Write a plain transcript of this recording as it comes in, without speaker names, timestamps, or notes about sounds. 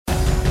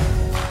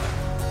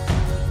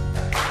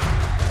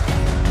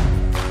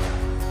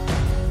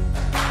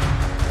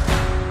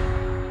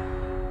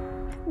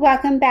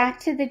Welcome back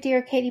to the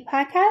Dear Katie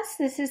podcast.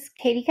 This is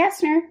Katie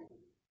Kessner.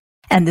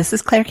 And this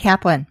is Claire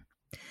Kaplan.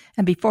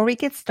 And before we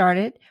get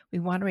started, we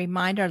want to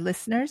remind our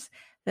listeners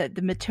that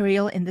the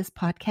material in this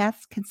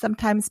podcast can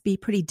sometimes be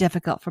pretty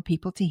difficult for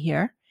people to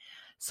hear.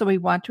 So we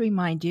want to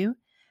remind you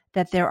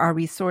that there are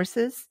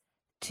resources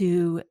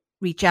to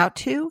reach out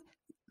to,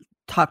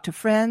 talk to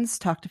friends,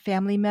 talk to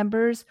family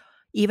members,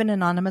 even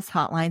anonymous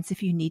hotlines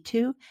if you need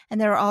to.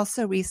 And there are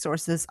also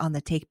resources on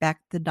the Take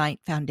Back the Night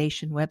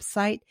Foundation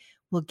website.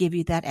 We'll give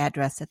you that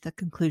address at the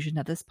conclusion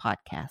of this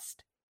podcast.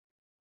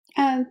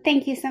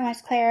 Thank you so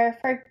much, Claire,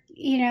 for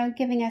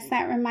giving us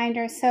that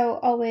reminder. So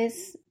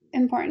always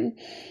important.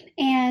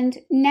 And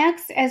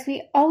next, as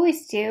we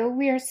always do,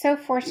 we are so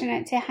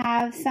fortunate to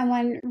have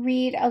someone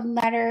read a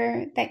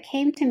letter that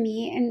came to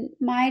me in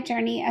my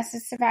journey as a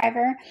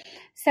survivor,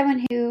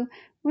 someone who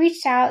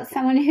reached out,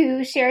 someone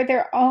who shared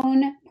their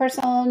own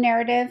personal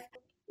narrative.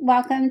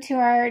 Welcome to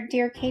our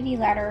Dear Katie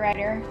letter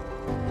writer.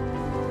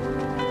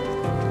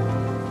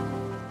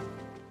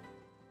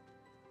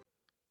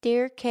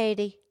 Dear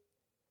Katie,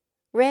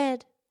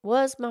 red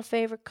was my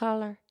favorite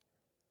color.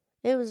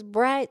 It was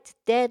bright,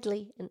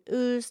 deadly, and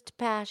oozed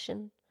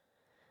passion.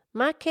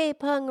 My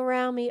cape hung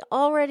around me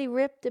already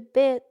ripped a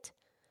bit,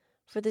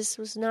 for this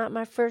was not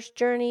my first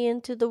journey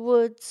into the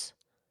woods.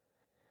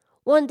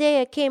 One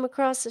day I came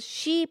across a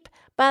sheep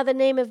by the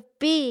name of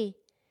B.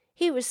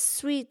 He was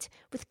sweet,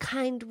 with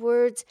kind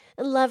words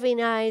and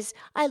loving eyes.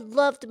 I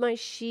loved my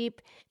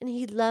sheep, and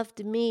he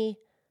loved me,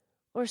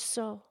 or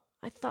so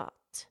I thought.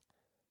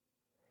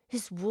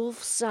 His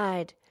wolf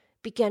side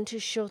began to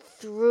show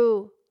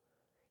through.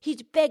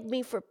 He'd beg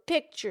me for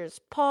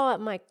pictures, paw at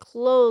my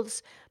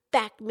clothes,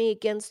 back me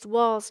against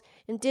walls,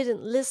 and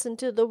didn't listen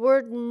to the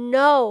word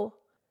no.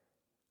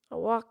 I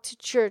walked to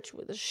church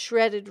with a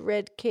shredded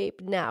red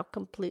cape now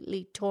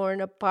completely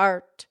torn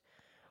apart.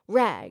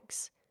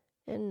 Rags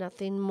and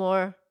nothing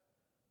more.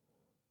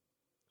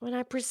 When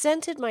I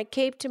presented my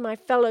cape to my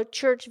fellow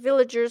church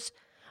villagers,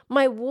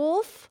 my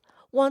wolf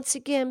once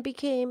again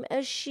became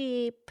a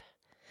sheep.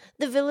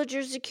 The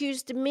villagers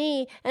accused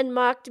me and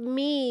mocked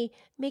me,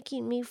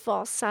 making me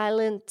fall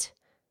silent.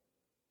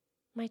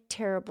 My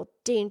terrible,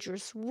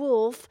 dangerous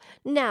wolf,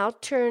 now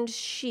turned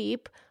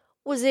sheep,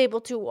 was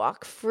able to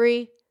walk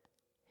free.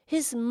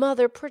 His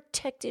mother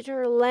protected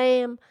her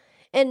lamb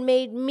and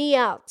made me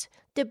out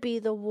to be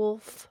the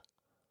wolf.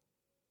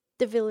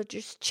 The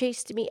villagers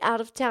chased me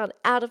out of town,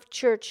 out of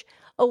church,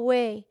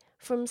 away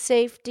from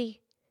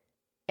safety.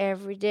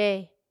 Every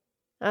day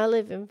I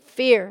live in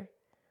fear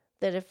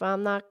that if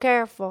I'm not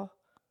careful,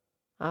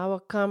 I will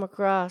come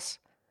across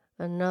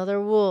another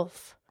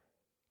wolf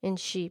in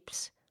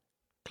sheep's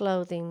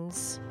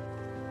clothings.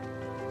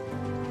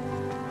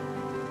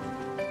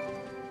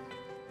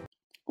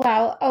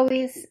 Wow,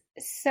 always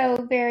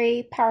so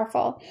very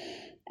powerful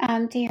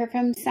to hear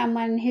from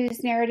someone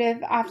whose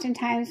narrative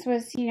oftentimes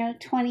was,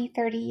 20,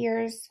 30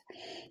 years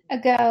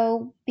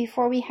ago,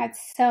 before we had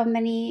so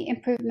many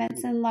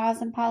improvements in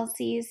laws and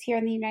policies here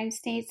in the United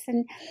States.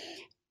 And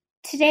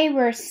today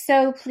we're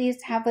so pleased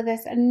to have with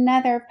us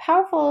another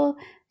powerful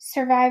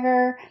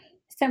survivor,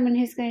 someone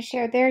who's going to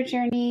share their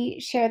journey,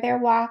 share their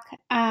walk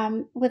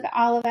with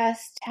all of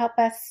us to help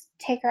us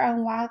take our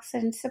own walks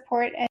and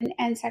support and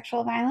end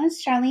sexual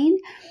violence. Charlene,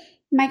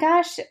 my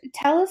gosh,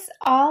 tell us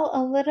all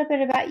a little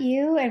bit about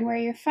you and where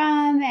you're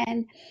from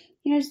and,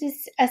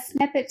 just a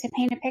snippet to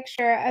paint a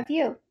picture of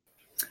you.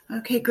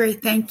 Okay,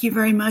 great. Thank you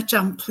very much.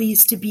 I'm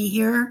pleased to be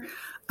here.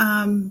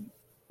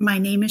 My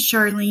name is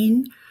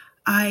Charlene.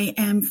 I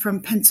am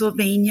from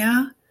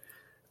Pennsylvania.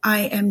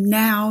 I am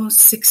now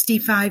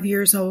 65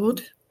 years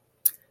old.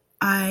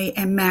 I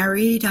am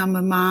married. I'm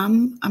a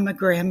mom. I'm a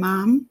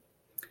grandmom.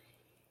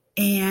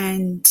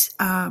 And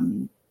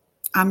I'm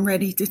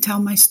ready to tell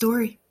my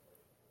story.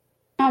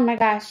 Oh my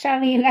gosh,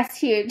 Charlene, that's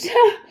huge.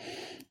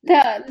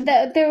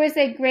 There was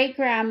a great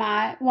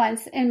grandma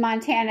once in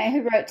Montana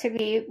who wrote to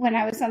me when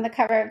I was on the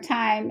cover of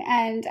Time,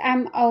 and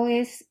I'm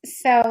always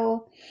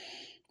so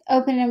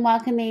open and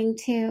welcoming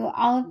to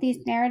all of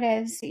these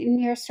narratives.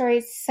 Your story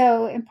is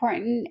so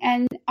important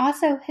and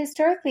also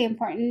historically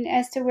important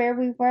as to where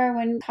we were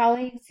when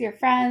colleagues, your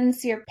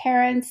friends, your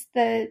parents,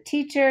 the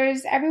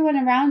teachers, everyone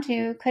around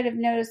you could have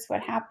noticed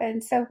what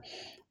happened. So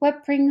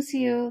what brings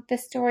you the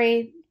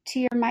story to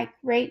your mic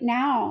right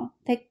now?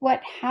 Like,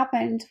 what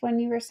happened when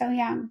you were so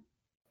young?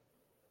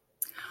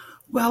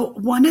 Well,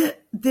 one of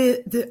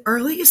the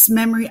earliest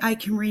memory I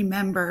can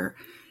remember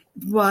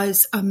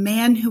was a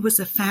man who was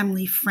a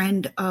family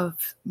friend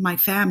of my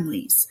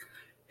family's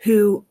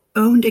who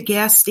owned a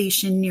gas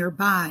station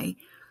nearby.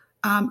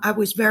 I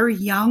was very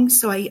young,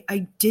 so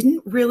I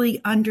didn't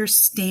really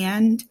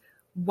understand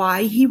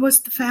why he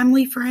was the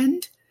family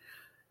friend,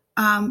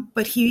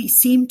 but he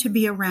seemed to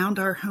be around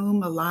our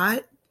home a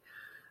lot.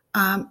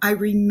 I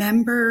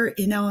remember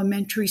in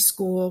elementary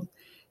school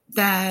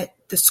that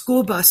the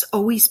school bus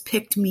always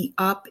picked me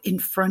up in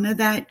front of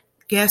that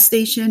gas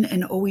station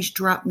and always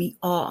dropped me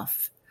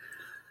off.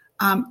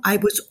 I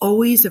was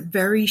always a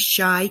very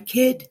shy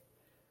kid,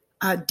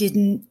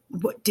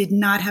 did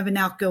not have an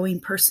outgoing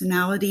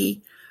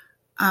personality.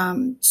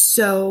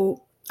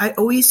 So I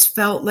always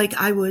felt like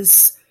I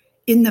was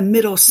in the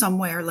middle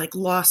somewhere, like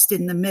lost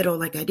in the middle,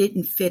 like I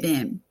didn't fit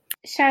in.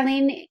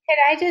 Charlene, could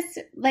I just,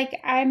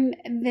 I'm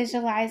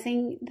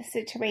visualizing the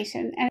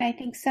situation, and I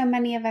think so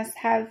many of us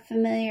have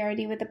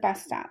familiarity with the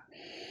bus stop.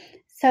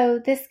 So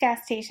this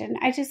gas station,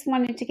 I just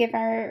wanted to give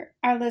our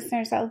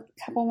listeners a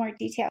couple more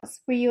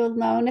details. Were you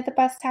alone at the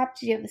bus stop?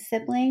 Did you have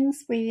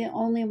siblings? Were you the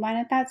only one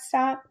at that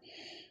stop?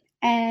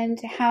 And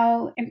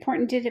how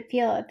important did it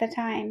feel at the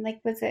time?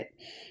 Like, was it,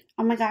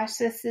 oh my gosh,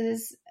 this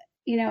is,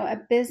 a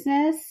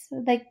business?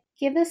 Like,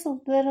 give us a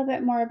little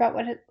bit more about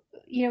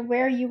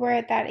where you were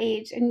at that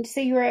age. And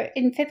so you were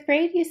in fifth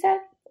grade, you said,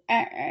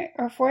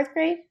 or fourth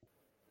grade?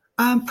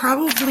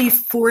 Probably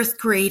fourth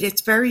grade.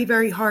 It's very,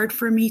 very hard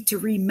for me to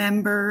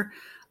remember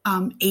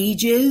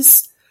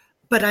ages,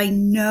 but I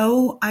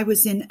know I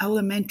was in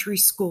elementary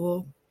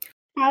school.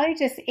 Probably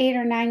just 8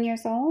 or 9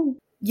 years old.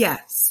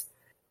 Yes.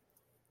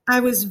 I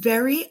was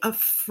very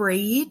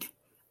afraid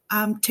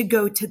to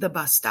go to the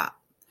bus stop.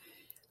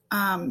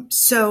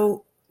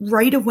 So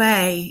right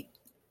away,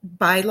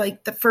 by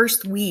like the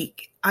first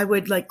week, I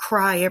would like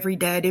cry every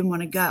day. I didn't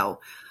want to go.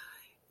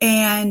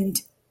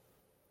 And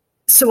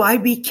so I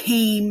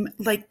became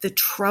like the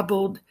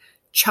troubled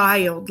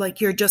child,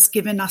 like you're just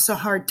giving us a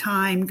hard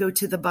time, go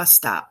to the bus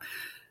stop.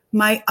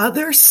 My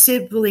other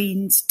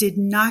siblings did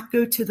not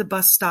go to the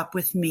bus stop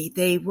with me.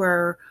 They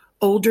were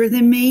older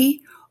than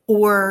me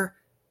or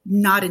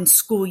not in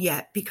school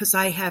yet because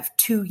I have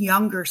 2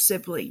 younger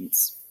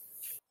siblings.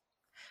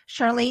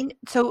 Charlene,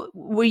 so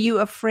were you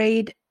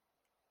afraid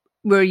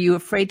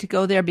to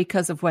go there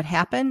because of what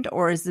happened,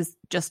 or is this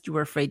just you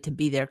were afraid to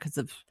be there because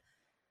of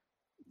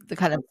the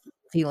kind of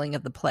feeling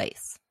of the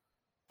place?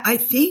 I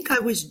think I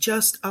was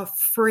just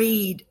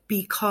afraid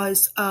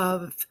because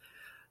of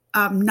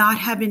not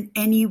having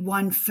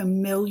anyone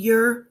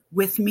familiar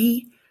with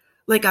me.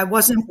 Like I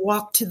wasn't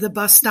walked to the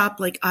bus stop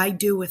like I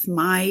do with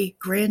my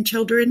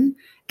grandchildren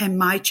and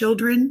my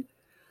children.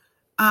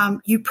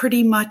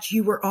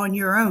 You were on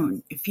your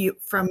own. If you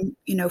from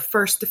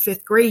first to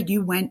fifth grade,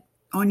 you went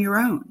on your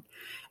own.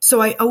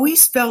 So I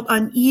always felt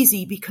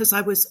uneasy because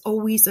I was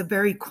always a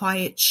very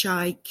quiet,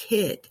 shy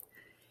kid.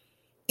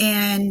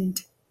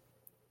 And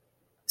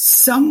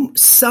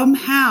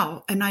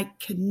somehow, and I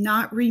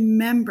cannot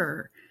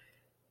remember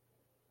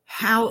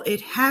how it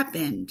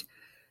happened,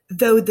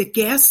 though the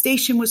gas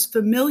station was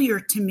familiar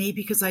to me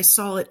because I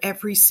saw it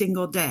every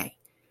single day.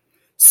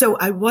 So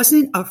I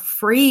wasn't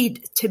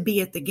afraid to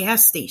be at the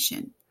gas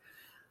station.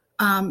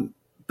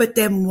 But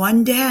then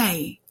one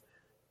day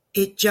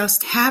it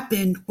just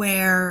happened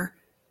where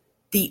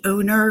the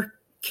owner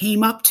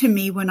came up to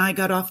me when I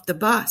got off the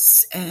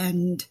bus,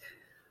 and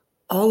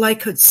all I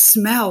could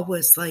smell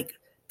was like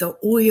the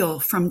oil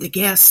from the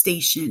gas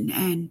station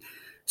and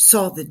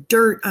saw the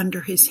dirt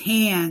under his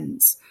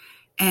hands.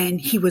 And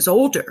he was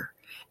older.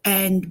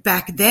 And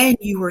back then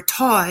you were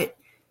taught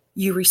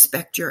you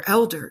respect your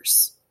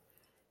elders.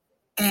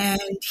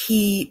 And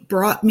he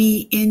brought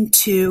me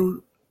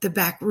into the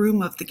back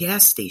room of the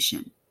gas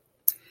station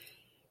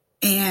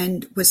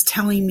and was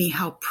telling me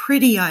how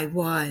pretty I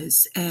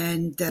was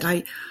and that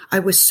I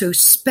was so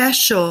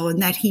special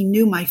and that he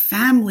knew my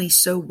family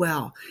so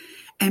well.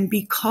 And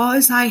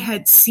because I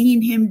had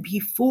seen him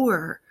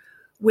before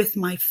with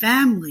my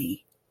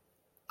family,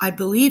 I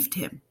believed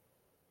him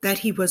that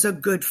he was a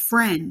good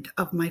friend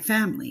of my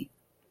family.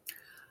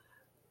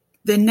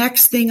 The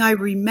next thing I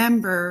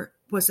remember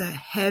was a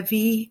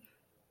heavy,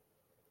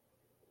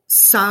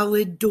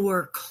 solid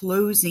door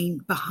closing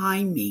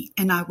behind me,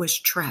 and I was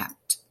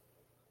trapped.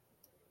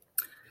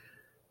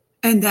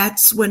 And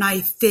that's when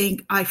I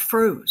think I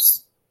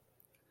froze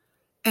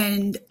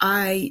and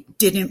I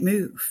didn't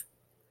move.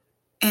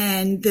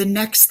 And the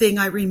next thing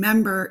I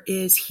remember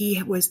is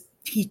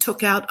he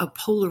took out a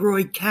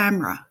Polaroid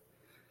camera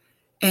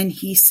and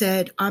he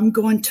said, "I'm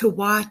going to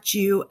watch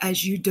you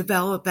as you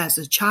develop as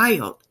a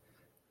child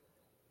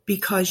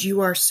because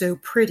you are so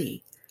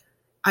pretty."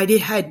 I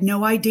had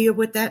no idea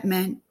what that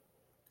meant.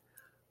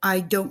 I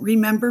don't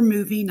remember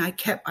moving.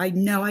 I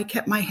know I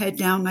kept my head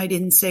down. I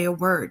didn't say a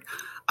word.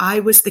 I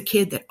was the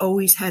kid that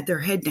always had their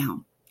head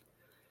down.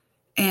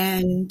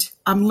 And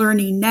I'm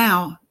learning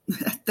now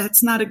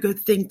that's not a good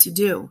thing to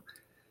do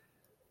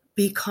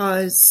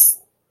because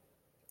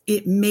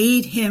it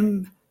made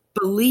him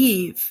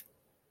believe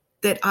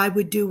that I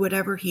would do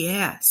whatever he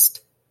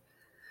asked.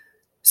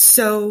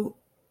 So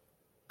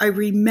I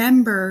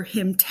remember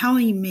him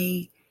telling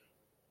me,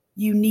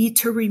 "You need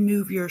to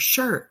remove your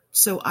shirt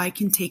so I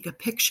can take a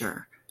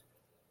picture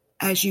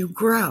as you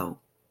grow."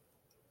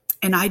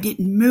 And I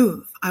didn't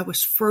move. I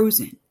was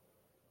frozen.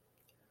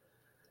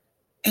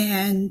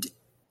 And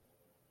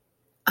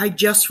I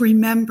just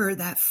remember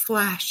that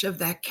flash of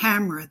that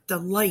camera, the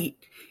light,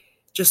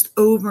 just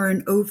over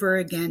and over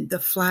again, the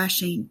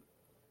flashing.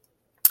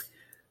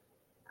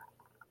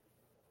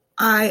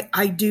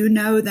 I do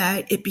know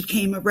that it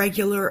became a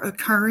regular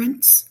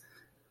occurrence.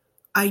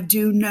 I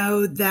do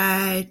know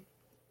that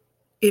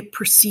it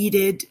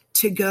proceeded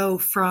to go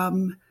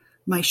from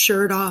my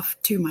shirt off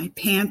to my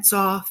pants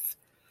off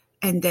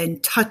and then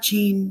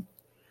touching.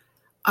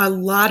 A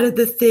lot of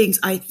the things,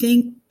 I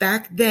think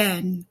back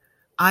then,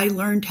 I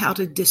learned how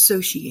to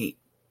dissociate.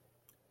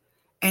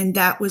 And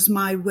that was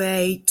my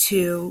way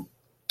to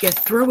get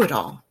through it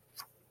all.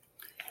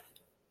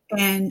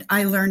 And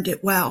I learned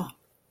it well.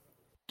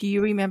 Do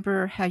you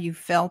remember how you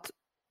felt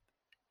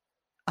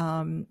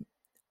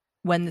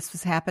when this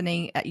was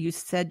happening? You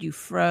said you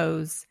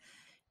froze,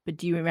 but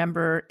do you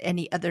remember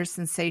any other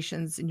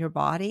sensations in your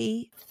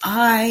body?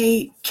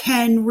 I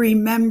can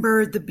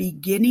remember the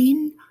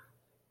beginning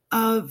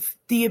of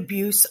the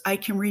abuse. I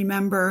can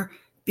remember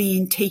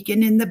being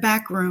taken in the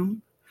back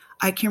room.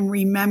 I can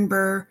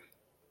remember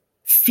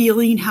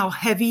feeling how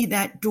heavy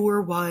that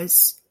door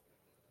was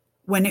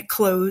when it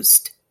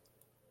closed.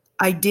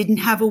 I didn't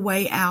have a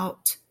way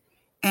out.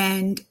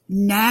 And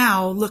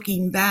now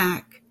looking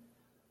back,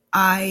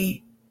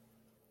 I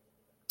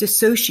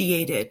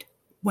dissociated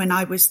when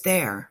I was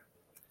there.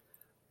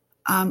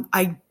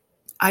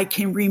 I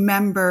can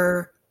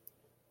remember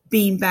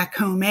being back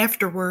home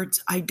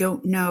afterwards. I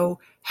don't know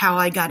how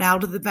I got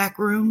out of the back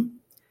room,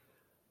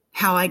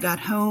 how I got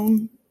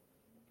home.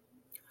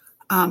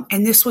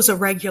 And this was a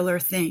regular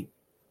thing.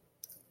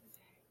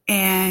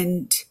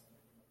 And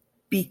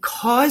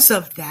because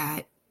of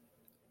that,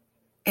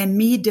 and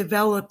me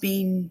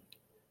developing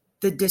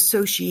the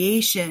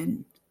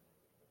dissociation,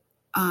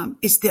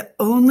 is the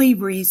only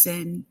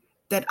reason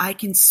that I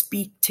can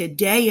speak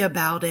today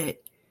about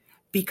it,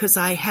 because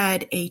I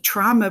had a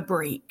trauma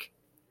break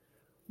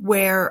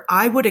where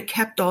I would have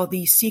kept all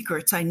these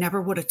secrets I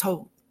never would have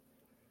told.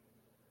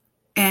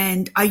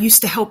 And I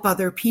used to help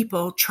other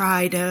people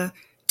try to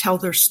tell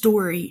their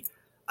story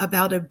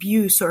about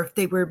abuse, or if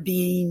they were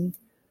being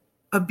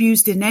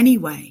abused in any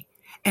way.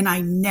 And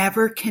I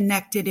never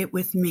connected it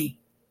with me.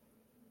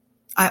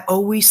 I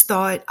always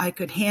thought I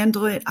could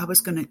handle it. I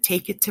was going to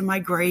take it to my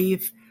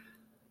grave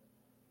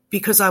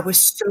because I was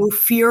so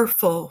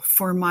fearful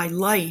for my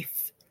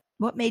life.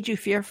 What made you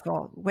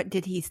fearful? What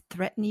did he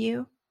threaten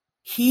you?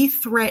 He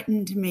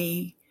threatened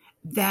me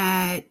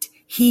that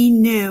he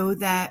knew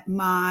that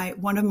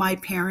one of my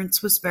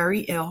parents was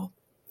very ill,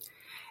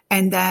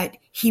 and that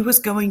he was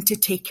going to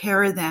take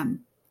care of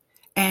them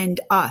and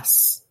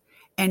us.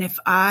 And if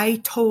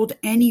I told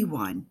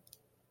anyone,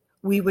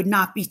 we would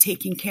not be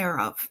taken care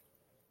of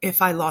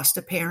if I lost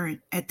a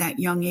parent at that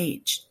young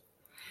age.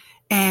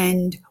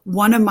 And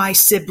one of my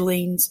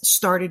siblings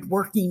started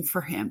working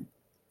for him.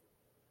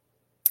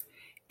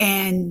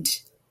 And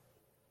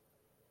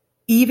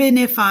even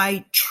if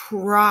I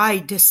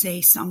tried to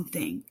say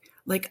something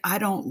like, I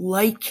don't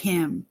like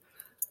him,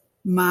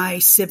 my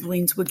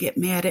siblings would get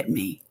mad at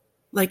me.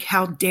 Like,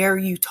 how dare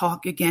you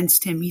talk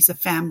against him? He's a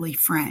family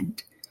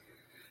friend.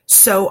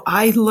 So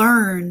I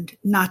learned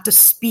not to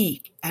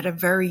speak at a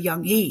very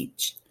young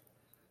age.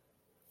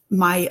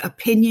 My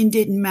opinion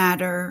didn't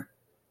matter.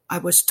 I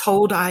was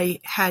told I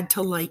had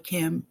to like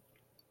him.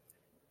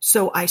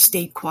 So I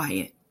stayed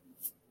quiet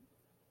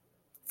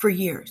for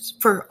years,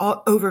 for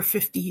over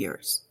 50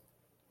 years,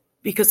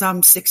 because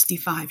I'm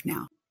 65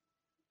 now.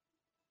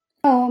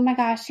 Oh my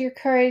gosh, your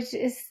courage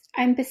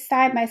I'm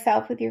beside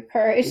myself with your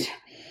courage.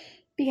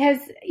 Because,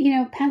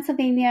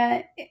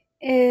 Pennsylvania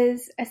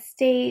is a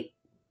state,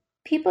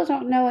 people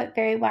don't know it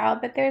very well,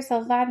 but there's a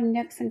lot of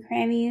nooks and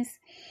crannies.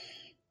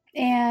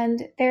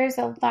 And there's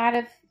a lot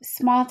of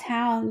small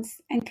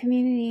towns and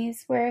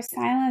communities where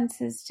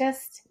silence is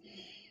just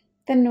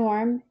the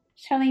norm.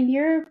 Charlene,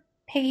 you're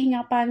picking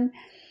up on,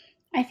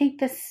 I think,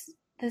 this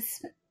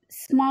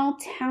small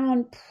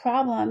town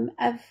problem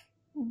of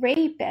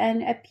rape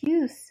and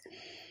abuse.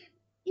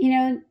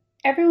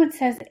 Everyone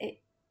says,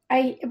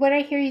 what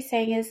I hear you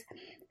saying is,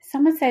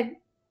 someone said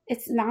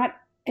it's not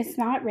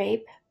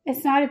rape,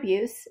 it's not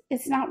abuse,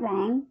 it's not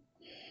wrong.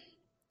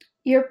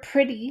 You're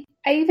pretty.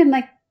 I even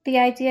like the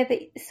idea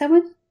that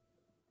someone,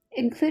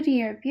 including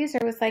your abuser,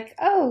 was like,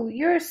 oh,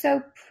 you're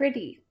so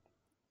pretty.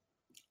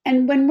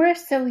 And when we're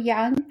so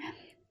young,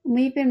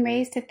 we've been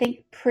raised to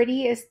think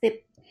pretty is the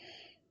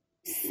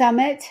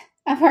summit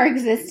of our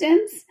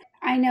existence.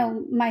 I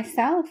know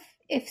myself,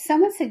 if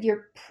someone said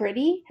you're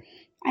pretty,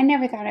 I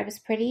never thought I was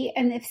pretty.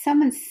 And if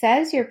someone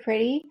says you're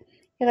pretty,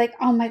 you're like,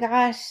 oh my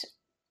gosh,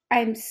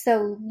 I'm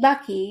so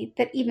lucky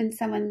that even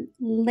someone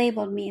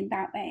labeled me in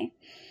that way.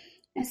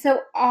 And so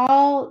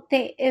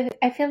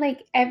I feel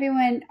like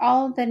everyone,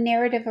 all the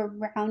narrative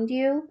around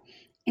you,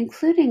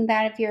 including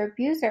that of your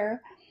abuser,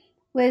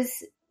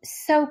 was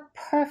so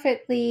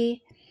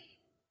perfectly,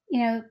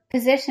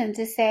 positioned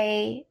to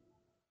say,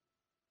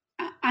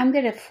 I'm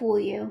going to fool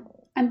you.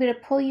 I'm going to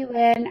pull you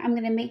in. I'm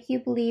going to make you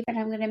believe, and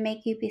I'm going to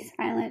make you be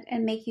silent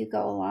and make you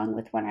go along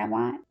with what I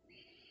want.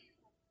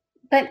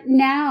 But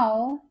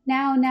now,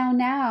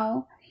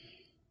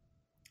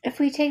 if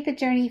we take the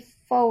journey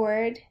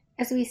forward,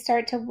 as we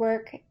start to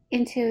work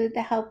into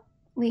the help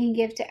we can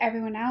give to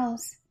everyone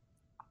else,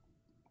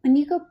 when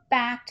you go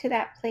back to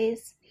that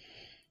place,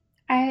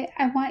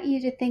 I want you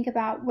to think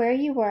about where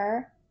you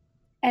were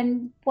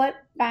and what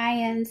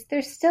buy-ins,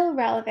 they're still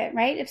relevant,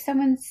 right? If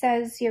someone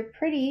says you're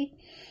pretty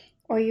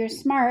or you're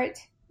smart,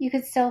 you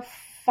could still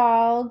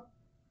fall,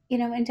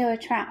 into a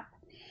trap.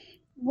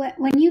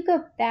 when you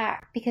go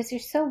back, because you're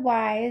so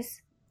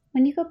wise,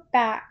 when you go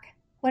back,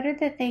 what are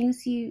the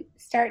things you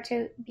start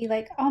to be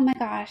like, oh my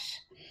gosh,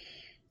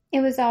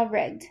 it was all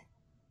rigged?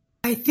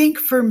 I think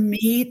for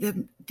me,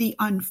 the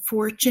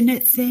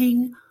unfortunate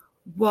thing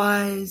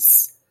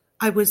was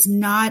I was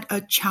not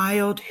a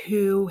child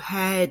who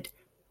had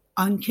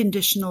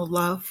unconditional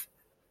love.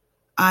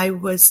 I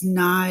was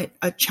not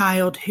a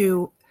child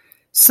who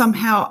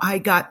somehow I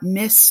got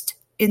missed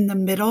in the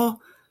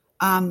middle,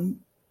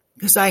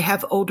 because I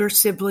have older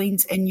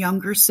siblings and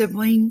younger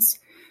siblings.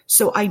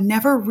 So I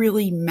never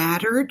really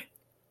mattered.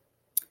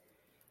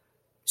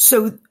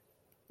 So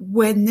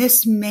when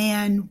this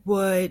man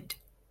would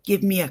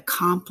give me a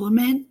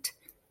compliment,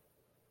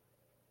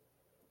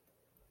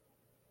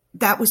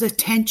 that was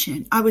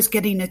attention. I was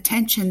getting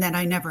attention that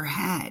I never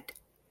had.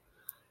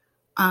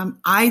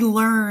 I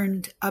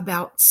learned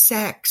about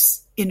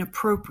sex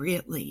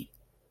inappropriately.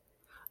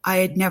 I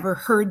had never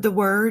heard the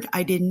word.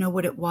 I didn't know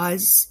what it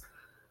was.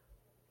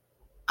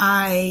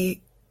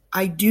 I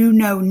do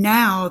know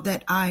now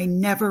that I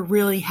never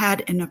really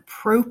had an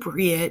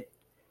appropriate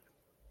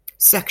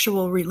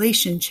sexual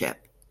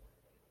relationship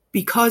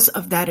because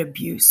of that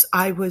abuse.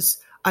 I was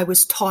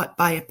taught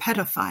by a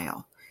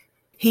pedophile.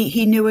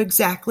 He knew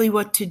exactly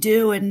what to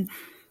do, and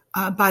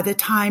by the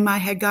time I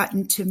had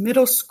gotten to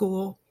middle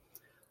school,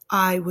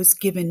 I was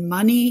given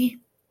money.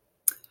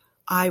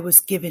 I was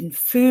given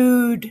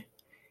food.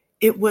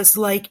 It was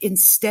like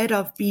instead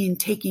of being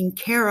taken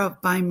care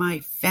of by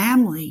my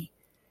family,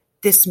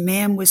 this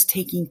man was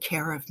taking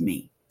care of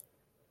me.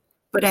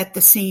 But at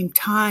the same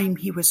time,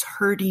 he was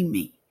hurting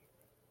me.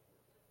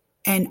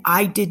 And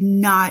I did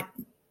not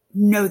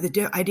know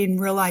I didn't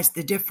realize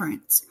the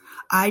difference.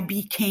 I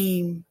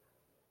became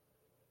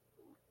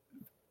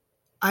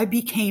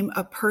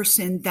a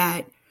person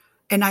that,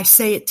 and I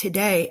say it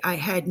today, I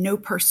had no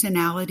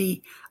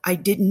personality. I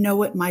didn't know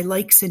what my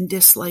likes and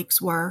dislikes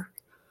were.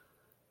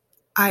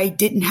 I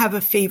didn't have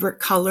a favorite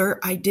color.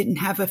 I didn't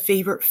have a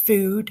favorite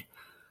food.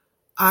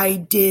 I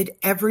did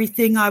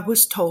everything I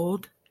was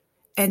told,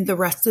 and the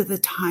rest of the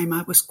time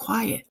I was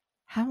quiet.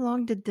 How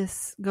long did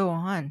this go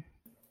on?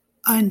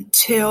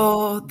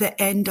 Until the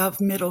end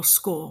of middle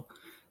school.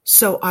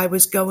 So I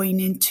was going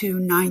into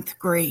 9th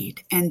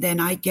grade, and then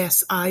I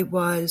guess I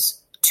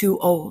was too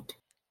old.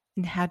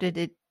 And how did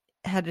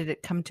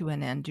it come to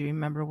an end? Do you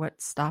remember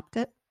what stopped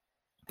it?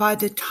 By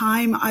the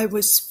time I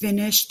was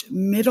finished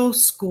middle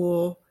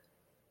school,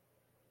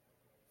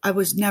 I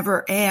was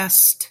never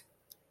asked,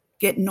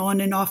 getting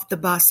on and off the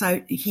bus.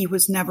 He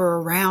was never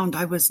around.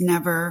 I was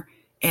never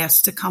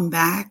asked to come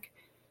back,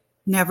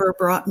 never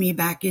brought me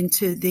back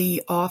into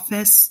the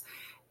office,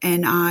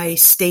 and I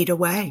stayed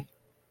away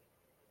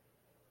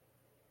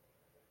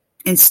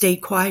and stayed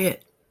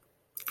quiet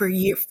for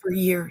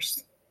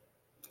years.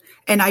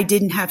 And I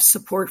didn't have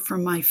support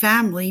from my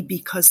family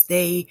because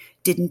they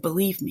didn't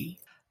believe me.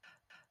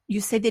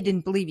 You say they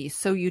didn't believe you,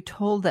 so you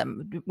told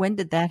them. When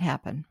did that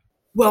happen?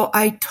 Well,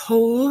 I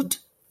told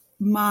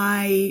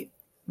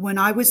when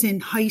I was in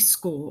high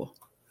school,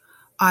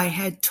 I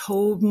had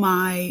told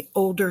my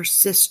older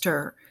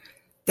sister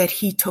that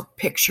he took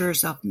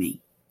pictures of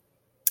me.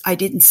 I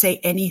didn't say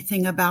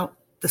anything about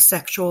the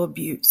sexual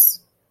abuse.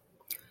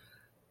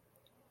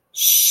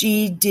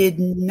 She did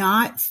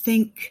not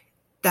think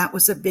that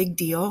was a big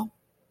deal.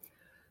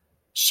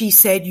 She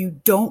said, you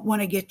don't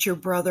want to get your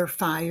brother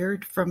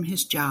fired from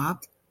his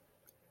job.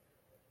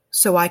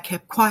 So I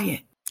kept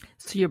quiet.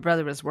 So your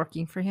brother was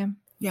working for him?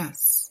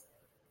 Yes.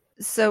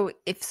 So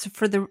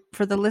for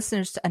the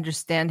listeners to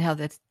understand how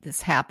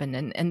this happened,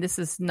 and this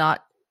is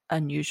not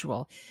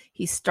unusual,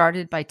 he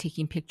started by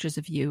taking pictures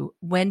of you.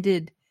 When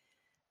did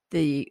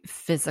the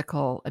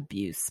physical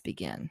abuse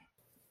begin?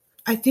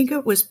 I think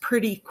it was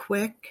pretty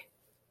quick.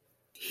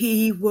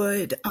 He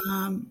would,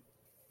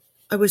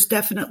 I was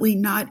definitely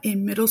not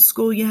in middle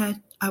school yet.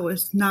 I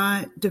was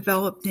not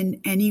developed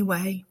in any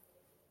way.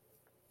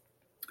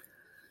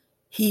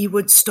 He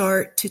would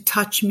start to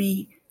touch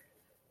me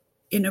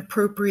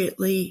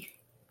inappropriately.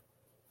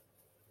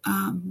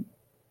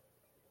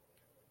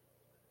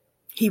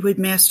 He would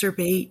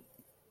masturbate.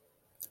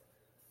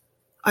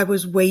 I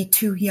was way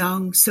too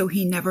young, so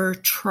he never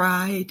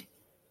tried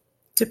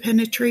to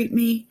penetrate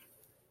me.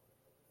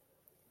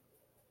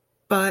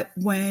 But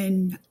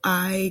when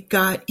I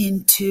got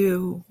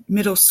into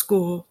middle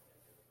school,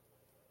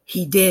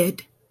 he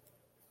did.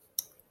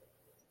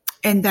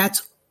 And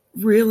that's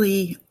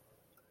really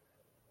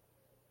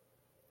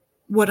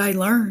what I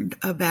learned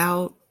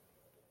about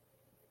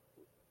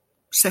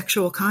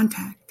sexual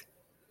contact.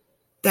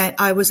 That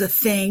I was a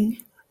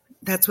thing.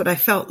 That's what I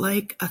felt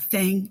like, a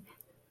thing.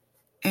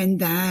 And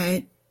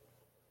that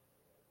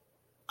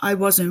I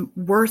wasn't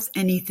worth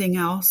anything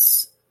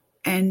else.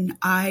 And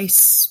I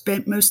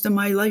spent most of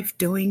my life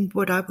doing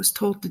what I was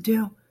told to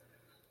do.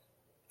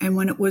 And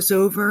when it was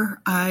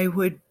over, I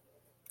would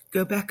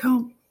go back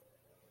home.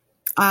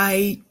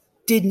 I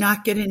did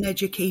not get an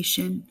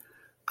education.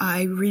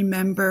 I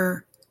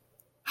remember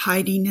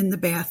hiding in the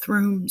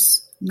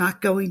bathrooms,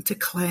 not going to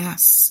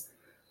class,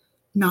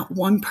 not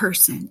one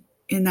person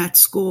in that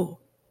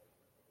school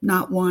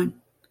Not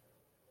one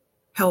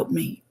helped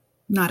me.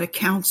 Not a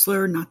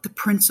counselor, not the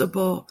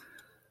principal.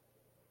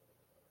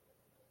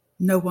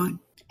 No one.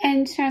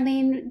 And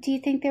Charlene, do you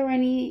think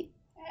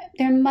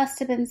there must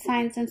have been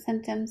signs and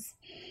symptoms,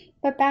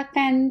 but back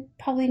then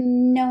probably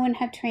no one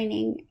had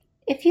training.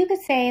 If you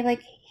could say,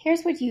 like,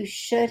 here's what you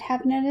should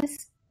have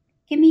noticed,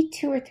 give me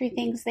 2 or 3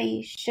 things that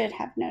you should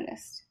have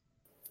noticed.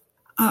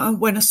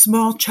 When a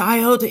small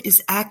child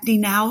is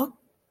acting out,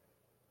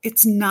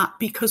 it's not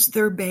because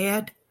they're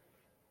bad.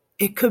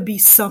 It could be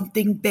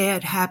something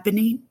bad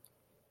happening.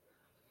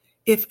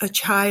 If a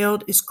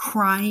child is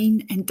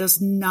crying and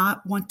does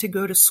not want to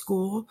go to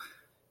school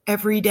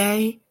every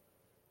day,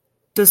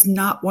 does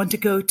not want to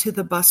go to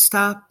the bus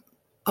stop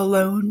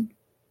alone,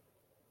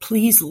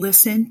 please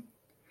listen.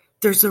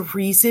 There's a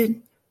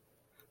reason.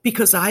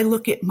 Because I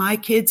look at my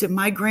kids and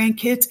my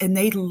grandkids and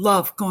they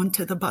love going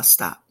to the bus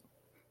stop.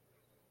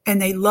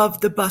 And they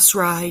love the bus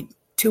ride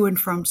to and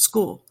from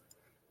school.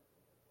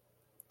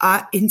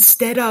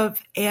 Instead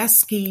of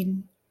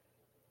asking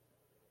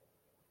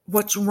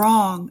what's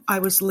wrong, I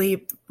was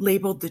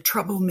labeled the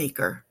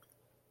troublemaker.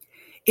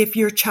 If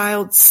your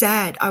child's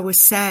sad, I was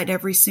sad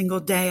every single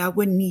day. I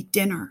wouldn't eat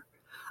dinner.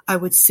 I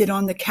would sit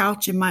on the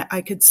couch and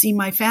I could see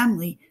my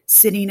family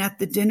sitting at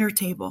the dinner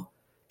table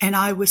and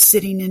I was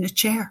sitting in a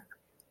chair.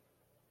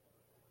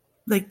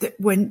 Like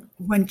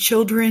when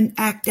children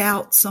act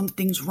out,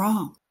 something's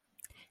wrong.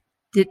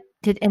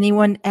 Did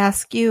anyone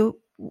ask you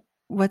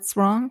what's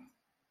wrong?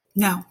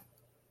 No,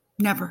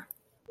 never.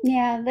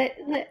 Yeah,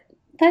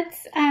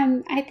 let's.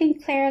 I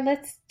think, Claire,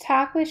 let's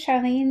talk with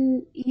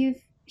Charlene.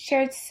 You've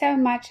shared so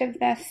much of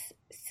this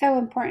so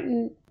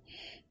important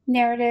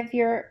narrative.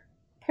 Your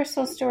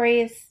personal story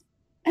is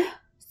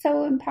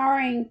so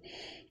empowering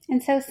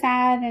and so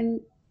sad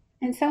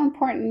and so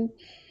important,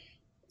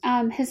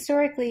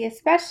 historically,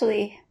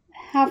 especially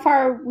how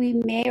far we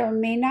may or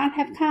may not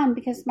have come,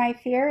 because my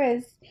fear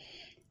is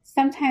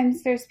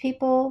sometimes there's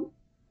people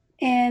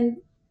in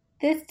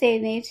this day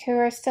and age who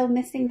are still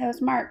missing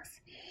those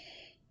marks.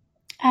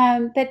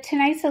 But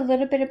tonight's a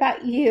little bit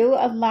about you,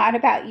 a lot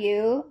about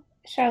you,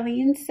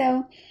 Charlene.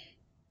 So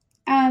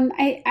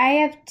I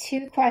have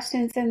 2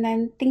 questions and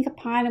then think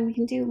upon, and we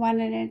can do one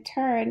in a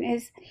turn,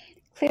 is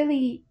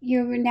clearly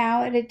you're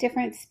now at a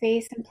different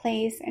space and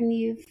place, and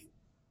you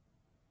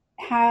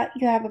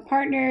have a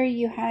partner,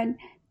 you had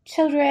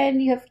children,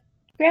 you have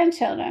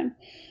grandchildren.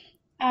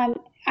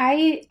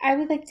 I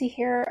would like to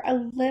hear a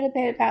little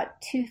bit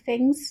about 2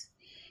 things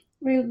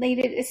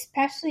related,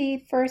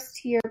 especially first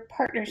to your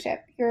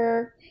partnership,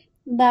 your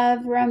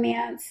love,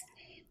 romance.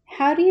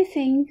 How do you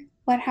think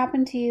what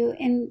happened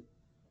to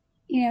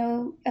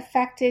you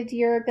affected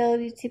your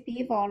ability to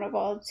be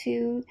vulnerable,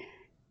 to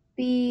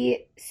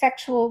be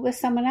sexual with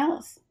someone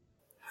else?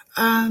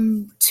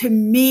 To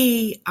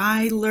me,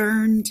 I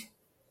learned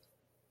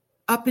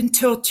up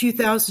until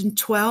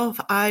 2012,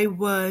 I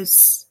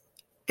was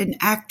an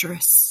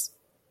actress.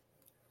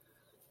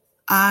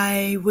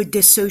 I would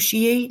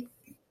dissociate.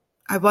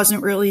 I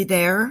wasn't really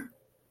there.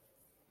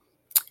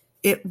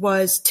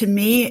 To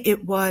me,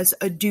 it was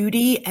a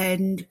duty,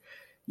 and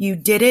you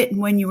did it.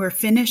 And when you were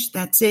finished,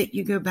 that's it.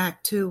 You go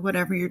back to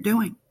whatever you're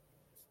doing.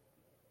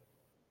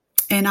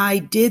 And I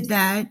did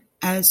that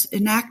as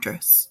an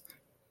actress.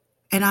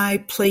 And I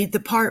played the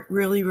part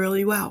really,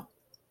 really well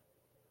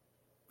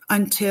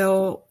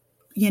until,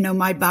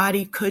 my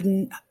body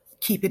couldn't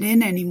keep it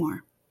in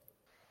anymore.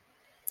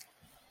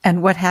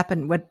 And what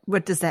happened?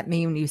 What does that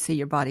mean when you say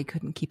your body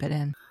couldn't keep it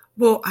in?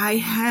 Well, I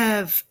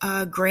have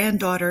a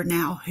granddaughter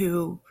now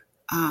who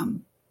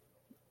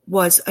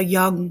was a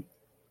young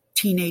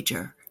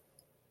teenager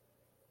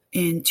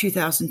in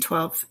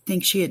 2012. I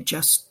think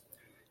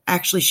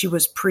she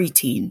was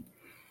preteen.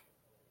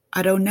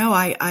 I don't know.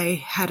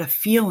 I had a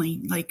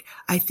feeling like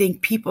I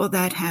think people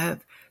that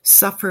have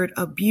suffered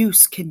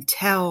abuse can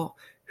tell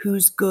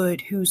who's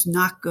good, who's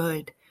not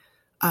good.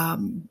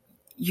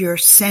 Your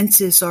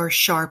senses are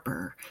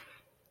sharper.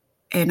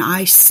 And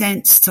I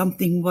sensed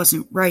something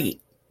wasn't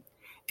right.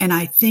 And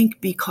I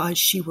think because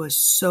she was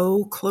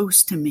so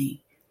close to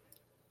me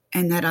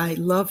and that I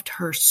loved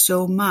her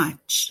so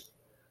much,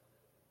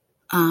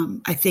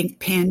 I think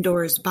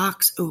Pandora's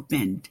box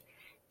opened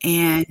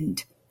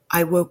and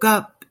I woke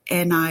up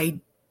and I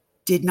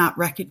did not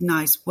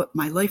recognize what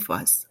my life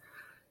was.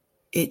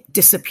 It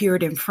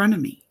disappeared in front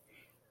of me.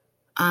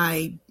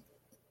 I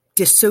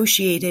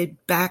dissociated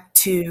back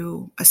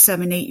to a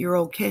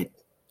 7-8-year-old kid.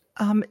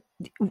 Can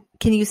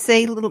you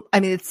say a little? I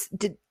mean,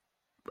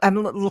 I'm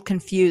a little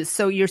confused.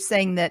 So you're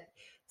saying that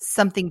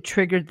something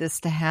triggered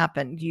this to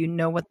happen. Do you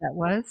know what that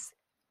was?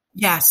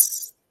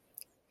 Yes.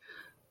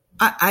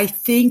 I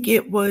think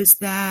it was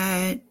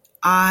that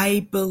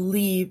I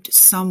believed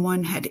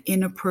someone had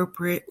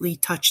inappropriately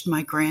touched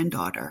my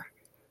granddaughter.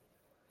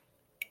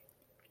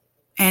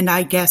 And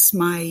I guess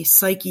my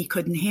psyche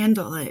couldn't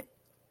handle it.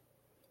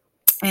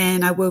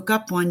 And I woke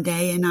up one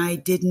day and I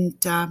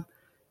didn't know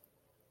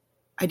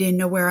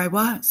where I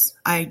was.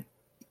 I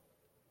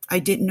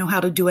didn't know how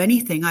to do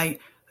anything. I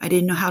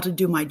didn't know how to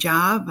do my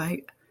job.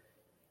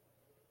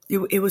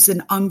 It was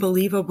an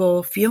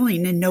unbelievable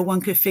feeling, and no one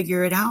could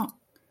figure it out.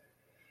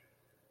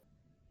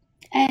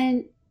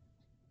 And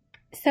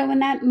so when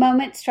that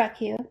moment struck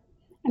you,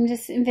 I'm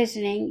just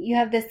envisioning you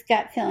have this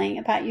gut feeling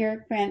about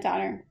your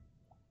granddaughter.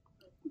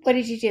 What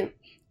did you do?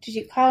 Did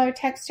you call her,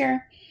 text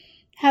her?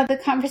 How'd the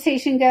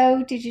conversation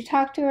go? Did you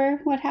talk to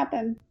her? What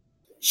happened?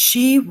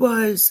 She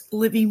was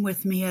living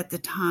with me at the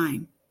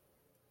time.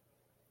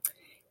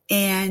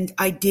 And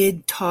I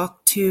did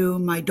talk to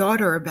my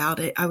daughter about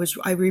it.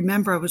 I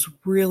remember I was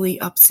really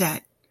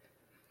upset.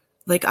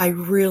 Like I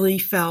really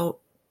felt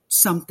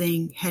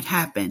something had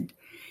happened.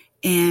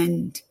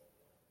 And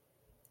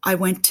I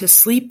went to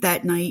sleep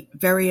that night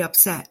very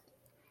upset.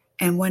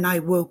 And when I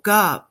woke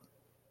up,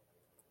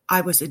 I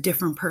was a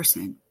different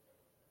person.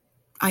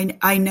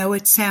 I know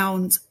it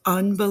sounds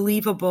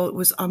unbelievable. It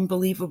was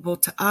unbelievable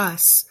to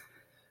us.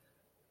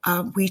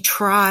 We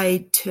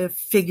tried to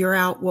figure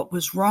out what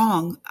was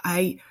wrong.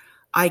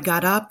 I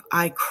got up,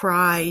 I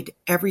cried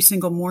every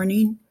single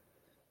morning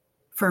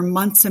for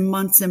months and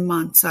months and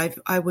months.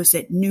 I was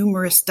at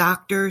numerous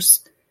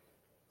doctors,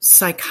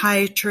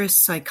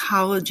 psychiatrists,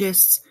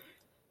 psychologists.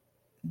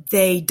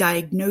 They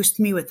diagnosed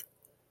me with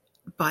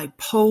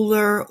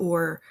bipolar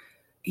or,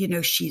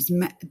 she's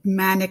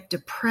manic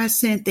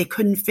depressant. They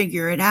couldn't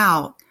figure it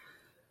out.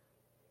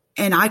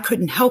 And I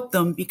couldn't help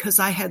them because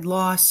I had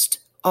lost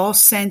all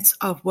sense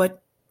of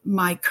what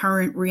my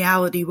current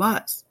reality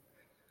was.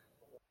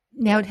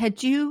 Now,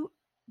 did you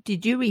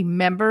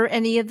remember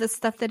any of the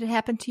stuff that had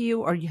happened to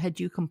you, or had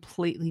you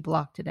completely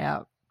blocked it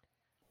out?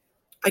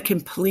 I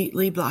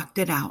completely blocked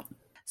it out.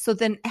 So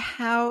then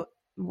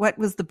what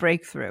was the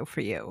breakthrough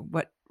for you?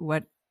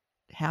 What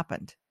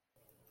happened?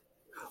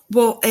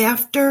 Well,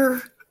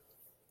 after,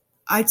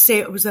 I'd say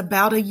it was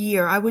about a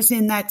year, I was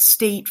in that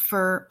state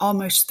for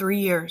almost 3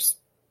 years.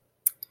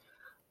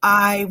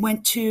 I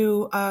went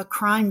to a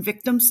crime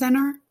victim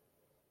center,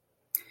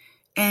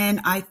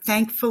 and I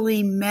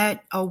thankfully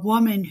met a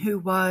woman who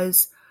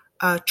was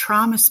a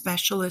trauma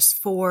specialist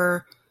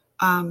for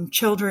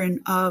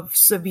children of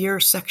severe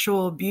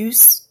sexual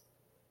abuse.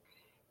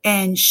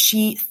 And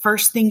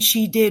first thing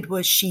she did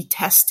was she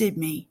tested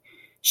me.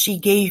 She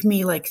gave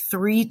me like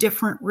 3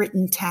 different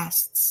written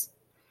tests.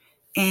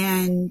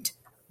 And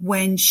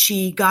when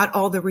she got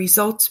all the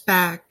results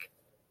back,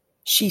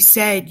 she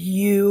said,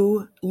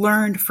 you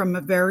learned from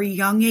a very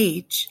young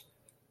age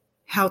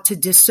how to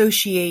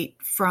dissociate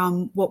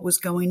from what was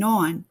going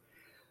on,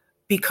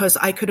 because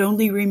I could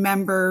only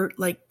remember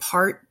like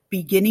part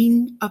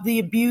beginning of the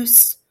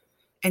abuse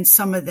and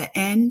some of the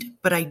end,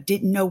 but I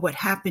didn't know what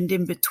happened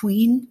in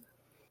between.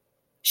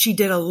 She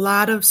did a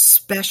lot of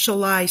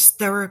specialized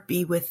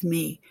therapy with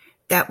me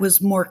that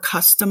was more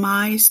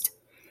customized,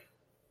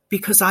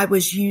 because I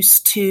was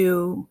used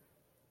to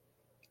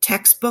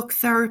textbook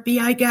therapy,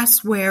 I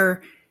guess,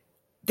 where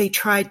they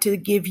tried to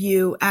give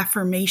you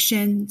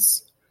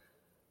affirmations.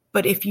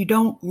 But if you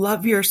don't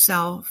love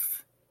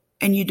yourself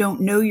and you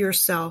don't know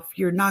yourself,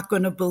 you're not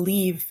going to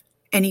believe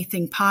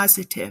anything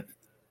positive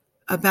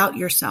about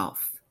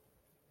yourself.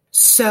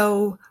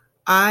 So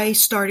I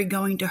started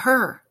going to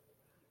her.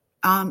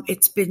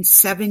 It's been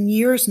 7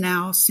 years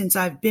now since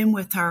I've been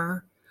with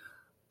her.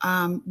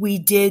 We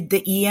did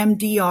the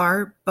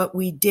EMDR, but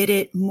we did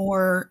it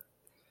more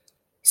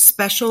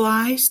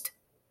specialized.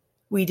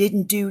 We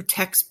didn't do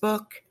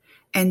textbook.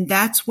 And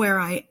that's where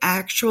I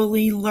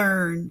actually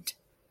learned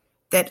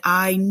that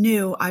I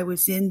knew I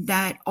was in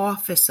that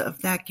office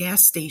of that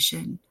gas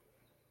station.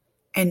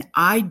 And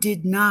I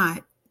did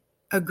not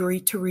agree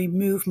to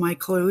remove my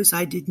clothes.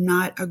 I did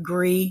not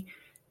agree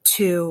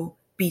to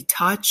be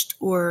touched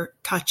or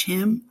touch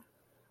him.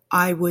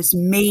 I was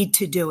made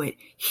to do it.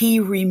 He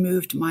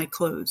removed my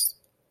clothes.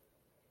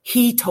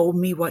 He told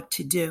me what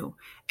to do.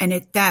 And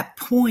at that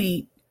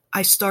point,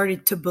 I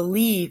started to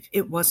believe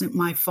it wasn't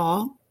my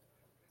fault.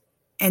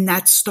 And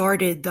that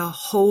started the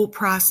whole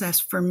process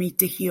for me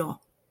to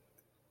heal.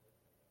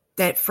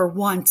 That for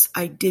once,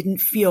 I didn't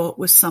feel it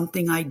was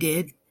something I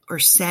did or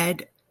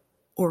said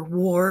or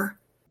wore.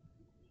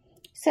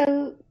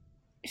 So,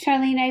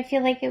 Charlene, I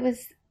feel like it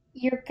was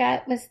your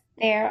gut was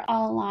there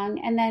all along.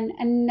 And then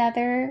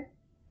another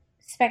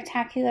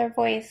spectacular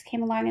voice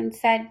came along and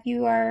said,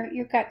 your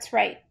gut's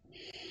right.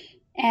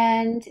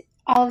 And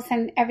all of a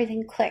sudden,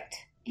 everything clicked.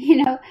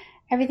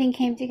 Everything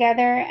came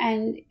together,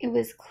 and it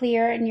was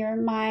clear in your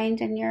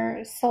mind and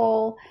your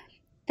soul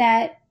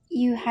that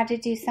you had to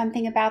do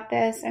something about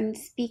this and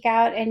speak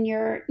out. And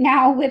you're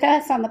now with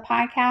us on the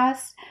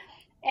podcast.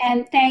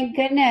 And thank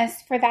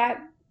goodness for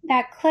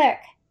that click.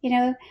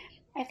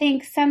 I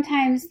think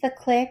sometimes the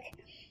click,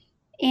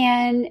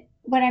 and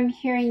what I'm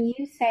hearing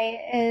you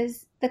say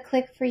is the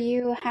click for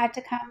you had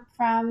to come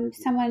from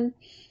someone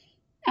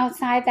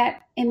outside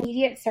that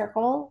immediate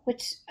circle,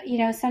 which,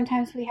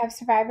 sometimes we have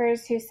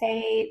survivors who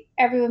say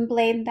everyone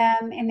blamed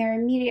them in their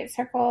immediate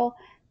circle.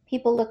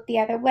 People look the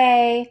other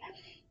way.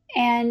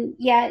 And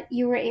yet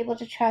you were able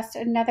to trust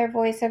another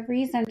voice of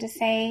reason to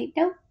say,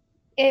 nope,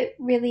 it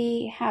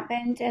really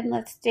happened, and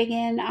let's dig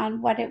in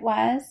on what it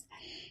was.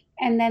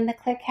 And then the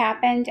click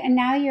happened, and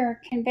now your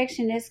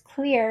conviction is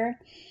clear.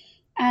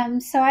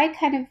 So I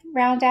kind of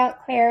round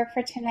out Claire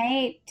for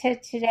today,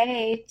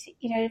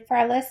 for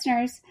our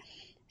listeners.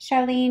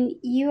 Charlene,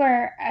 you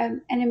are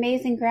an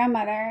amazing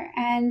grandmother.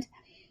 And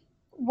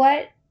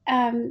what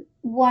I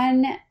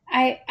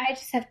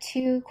just have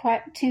two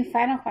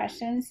final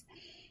questions.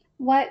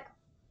 What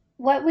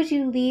would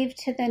you leave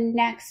to the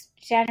next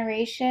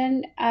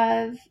generation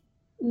of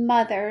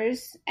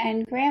mothers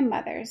and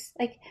grandmothers,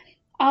 like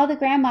all the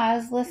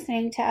grandmas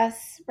listening to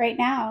us right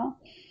now,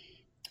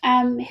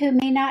 who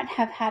may not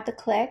have had the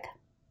click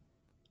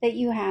that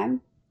you had,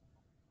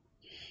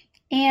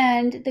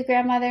 and the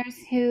grandmothers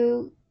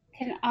who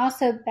can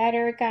also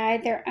better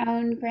guide their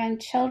own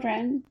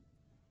grandchildren?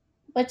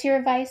 What's your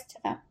advice to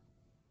them?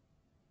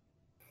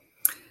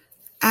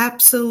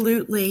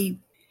 Absolutely.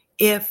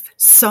 If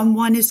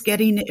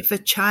a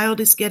child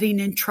is getting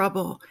in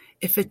trouble,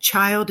 if a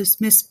child is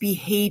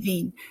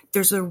misbehaving,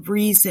 there's a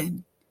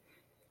reason.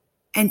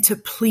 And to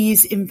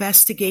please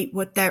investigate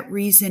what that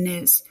reason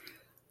is.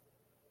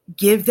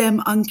 Give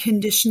them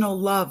unconditional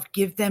love.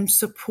 Give them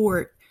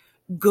support.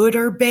 Good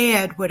or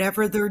bad,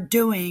 whatever they're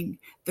doing,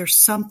 there's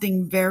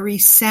something very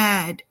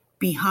sad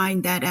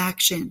behind that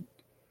action.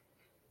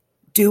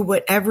 Do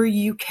whatever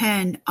you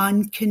can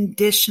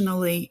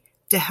unconditionally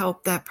to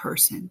help that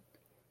person.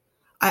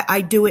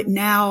 I do it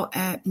now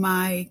at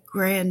my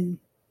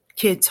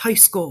grandkids' high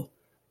school.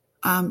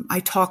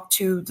 I talk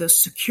to the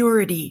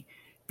security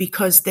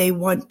because they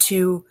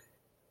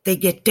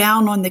get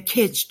down on the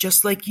kids,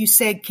 just like you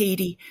said,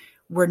 Katie.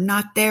 We're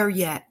not there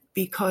yet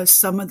because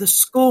some of the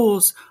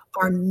schools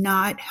are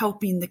not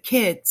helping the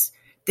kids.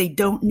 They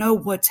don't know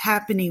what's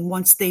happening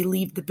once they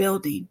leave the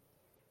building.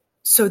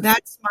 So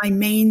that's my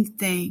main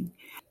thing.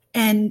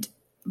 And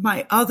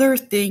my other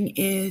thing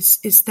is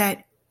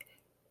that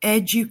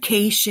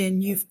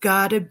education, you've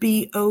got to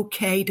be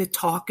okay to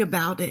talk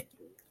about it.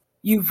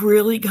 You've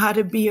really got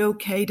to be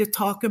okay to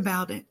talk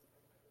about it.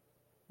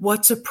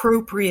 What's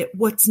appropriate,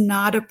 what's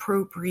not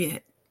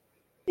appropriate.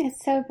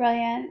 It's so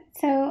brilliant.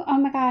 So, oh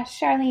my gosh,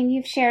 Charlene,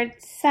 you've shared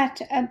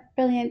such a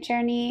brilliant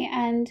journey,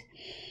 and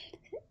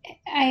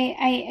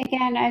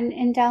again, an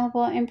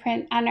indelible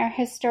imprint on our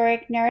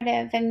historic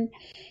narrative, and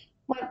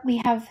what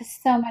we have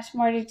so much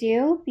more to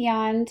do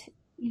beyond,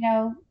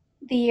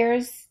 the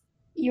years,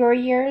 your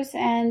years,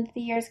 and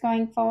the years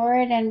going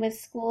forward, and with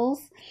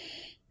schools.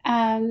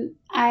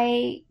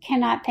 I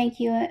cannot thank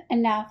you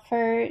enough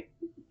for,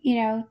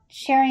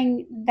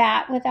 sharing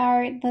that with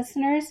our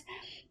listeners.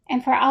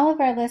 And for all of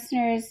our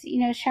listeners,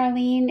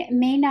 Charlene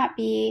may not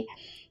be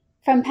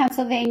from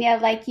Pennsylvania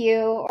like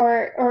you,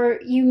 or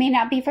you may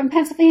not be from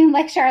Pennsylvania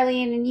like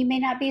Charlene, and you may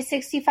not be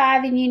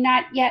 65 and you're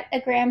not yet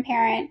a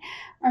grandparent,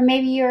 or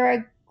maybe you're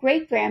a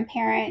great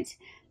grandparent.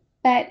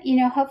 But,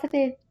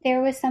 hopefully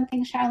there was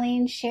something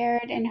Charlene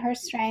shared in her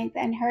strength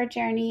and her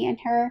journey and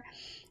her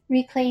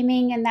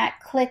reclaiming and that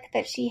click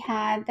that she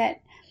had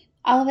that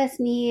all of us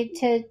need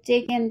to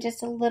dig in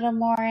just a little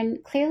more.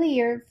 And clearly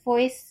your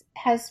voice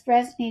has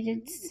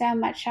resonated so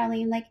much,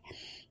 Charlene. Like,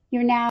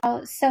 you're now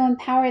so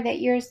empowered that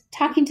you're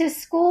talking to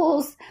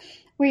schools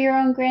where your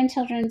own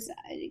grandchildren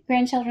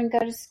go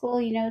to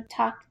school.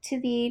 Talk to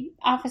the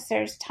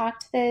officers, talk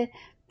to the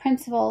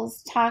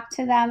principals, talk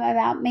to them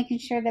about making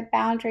sure that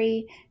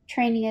boundary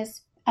training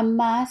is a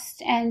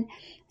must, and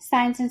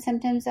signs and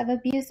symptoms of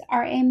abuse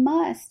are a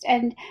must.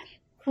 And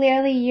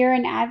clearly you're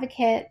an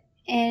advocate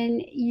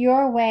in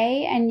your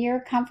way and your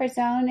comfort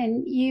zone,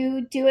 and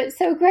you do it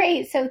so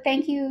great. So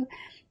thank you,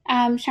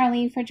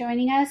 Charlene, for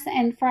joining us.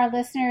 And for our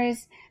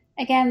listeners,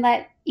 again,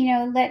 let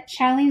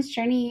Charlene's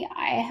journey,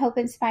 I hope,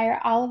 inspire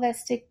all of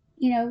us to,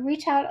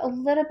 reach out a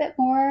little bit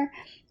more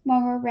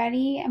when we're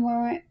ready, and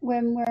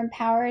when we're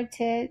empowered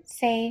to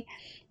say,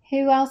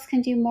 who else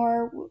can do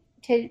more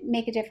to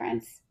make a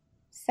difference?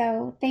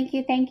 So thank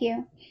you.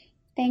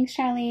 Thanks,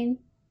 Charlene.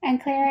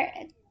 And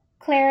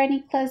Claire,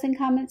 any closing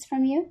comments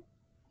from you?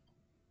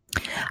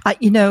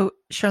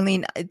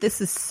 Charlene, this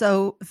is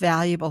so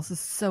valuable. This is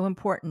so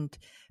important,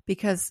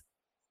 because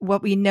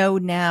what we know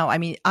now,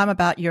 I'm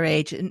about your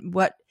age, and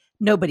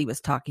nobody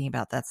was talking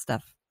about that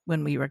stuff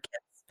when we were kids.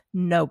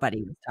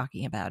 Nobody was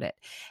talking about it.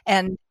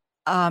 And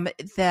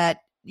that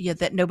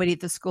nobody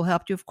at the school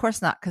helped you. Of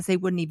course not, because they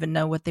wouldn't even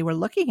know what they were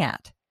looking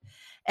at.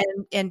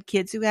 And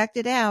kids who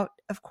acted out,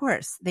 of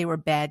course, they were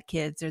bad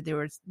kids, or they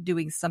were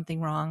doing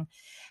something wrong.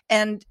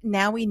 And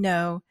now we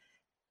know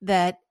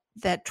that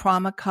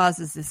trauma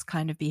causes this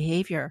kind of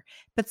behavior,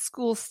 but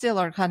schools still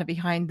are kind of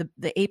behind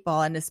the eight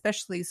ball, and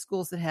especially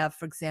schools that have,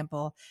 for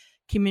example,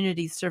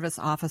 community service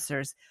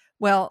officers.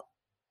 Well,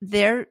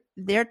 they're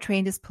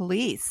trained as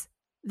police.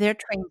 They're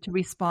trained to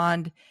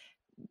respond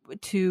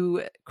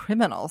to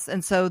criminals.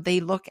 And so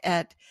they look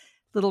at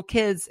little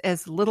kids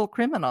as little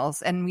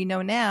criminals. And we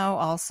know now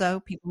also,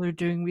 people are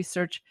doing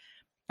research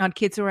on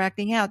kids who are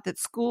acting out, that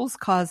schools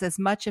cause as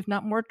much, if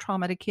not more,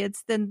 trauma to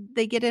kids than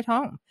they get at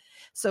home.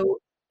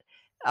 So,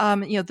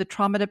 the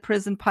trauma to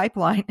prison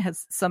pipeline,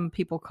 as some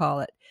people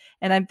call it.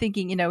 And I'm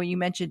thinking, you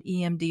mentioned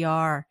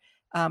EMDR.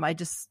 I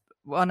just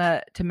want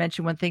to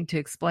mention one thing to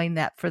explain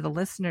that for the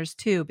listeners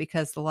too,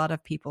 because a lot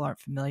of people aren't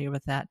familiar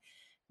with that.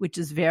 which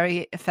is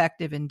very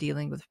effective in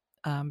dealing with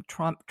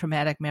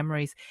traumatic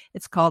memories.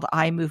 It's called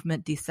eye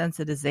movement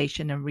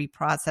desensitization and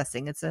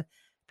reprocessing. It's a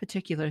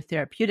particular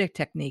therapeutic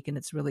technique, and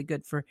it's really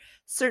good for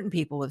certain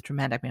people with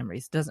traumatic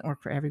memories. It doesn't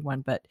work for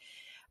everyone, but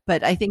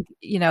I think,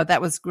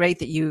 that was great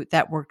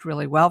that worked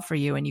really well for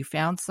you, and you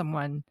found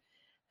someone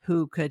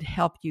who could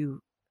help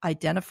you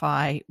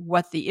identify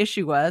what the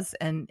issue was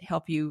and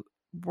help you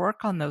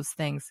work on those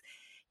things.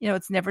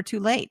 It's never too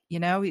late.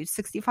 You're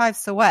 65,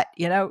 so what?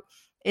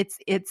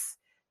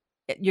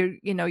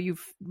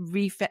 You've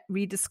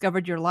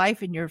rediscovered your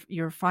life, and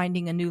you're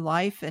finding a new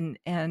life,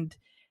 and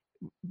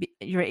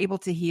you're able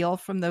to heal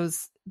from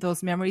those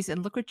memories.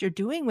 And look what you're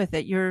doing with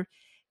it. You're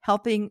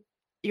helping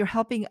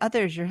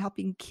others. You're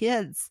helping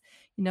kids.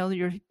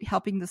 You're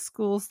helping the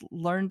schools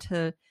learn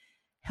to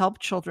help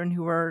children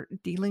who are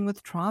dealing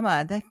with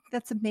trauma.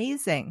 That's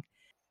amazing.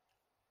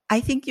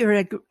 I think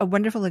you're a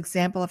wonderful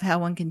example of how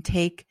one can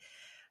take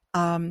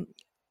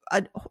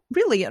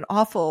really an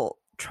awful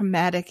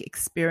traumatic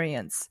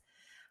experience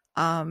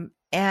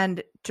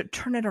and to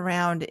turn it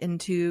around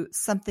into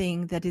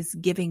something that is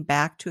giving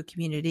back to a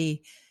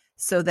community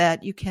so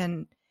that you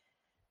can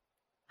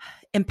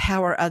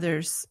empower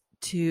others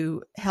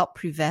to help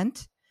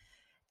prevent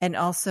and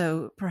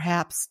also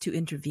perhaps to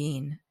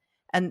intervene.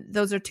 And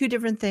those are two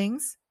different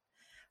things,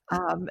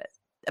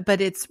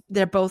 but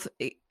they're both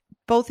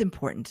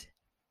important,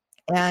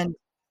 and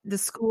the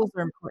schools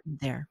are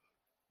important there.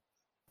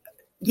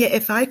 Yeah,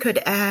 if I could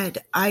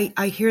add,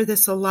 I hear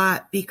this a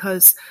lot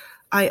because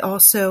I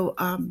also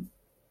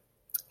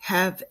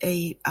have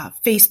a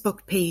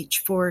Facebook page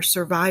for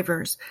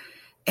survivors,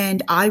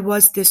 and I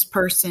was this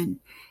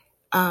person.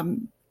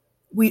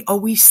 We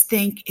always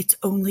think it's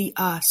only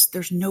us.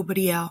 There's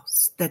nobody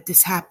else that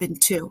this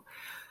happened to.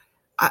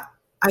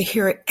 I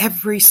hear it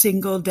every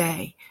single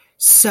day.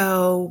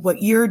 So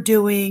what you're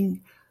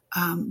doing,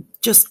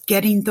 just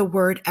getting the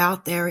word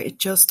out there, it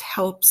just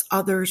helps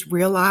others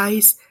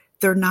realize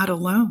they're not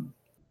alone.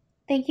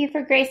 Thank you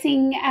for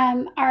gracing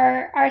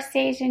our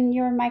stage and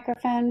your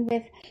microphone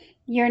with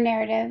your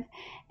narrative.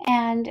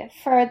 And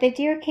for the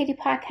Dear Katie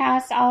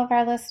podcast, all of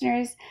our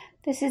listeners,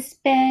 this has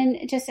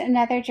been just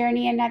another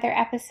journey, another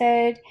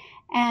episode.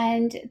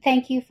 And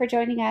thank you for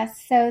joining us.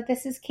 So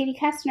this is Katie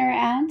Kestner,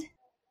 and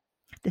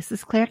this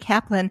is Claire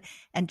Kaplan.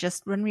 And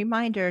just one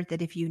reminder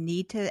that if you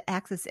need to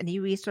access any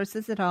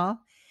resources at all,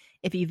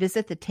 if you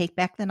visit the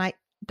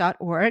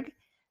takebackthe.org,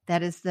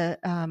 that is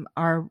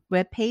our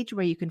webpage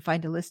where you can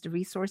find a list of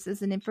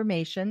resources and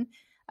information.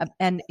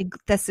 And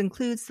this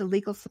includes the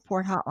legal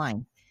support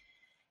hotline.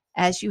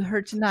 As you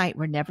heard tonight,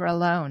 we're never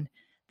alone.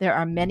 There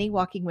are many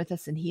walking with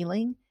us in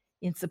healing,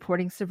 in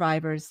supporting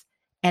survivors,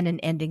 and in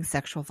ending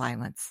sexual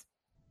violence.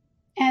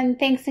 And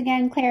thanks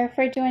again, Claire,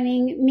 for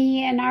joining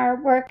me in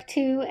our work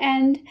to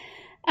end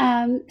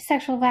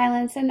sexual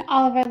violence, and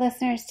all of our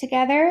listeners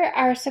together.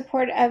 Our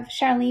support of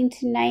Charlene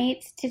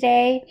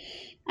today,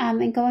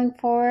 and going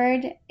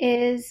forward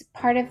is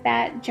part of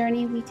that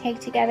journey we take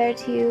together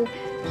to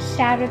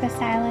shatter the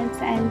silence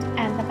and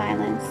end the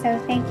violence. So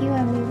thank you,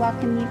 and we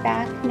welcome you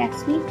back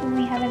next week when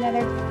we have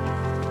another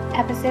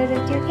episode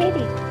of Dear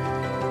Katie.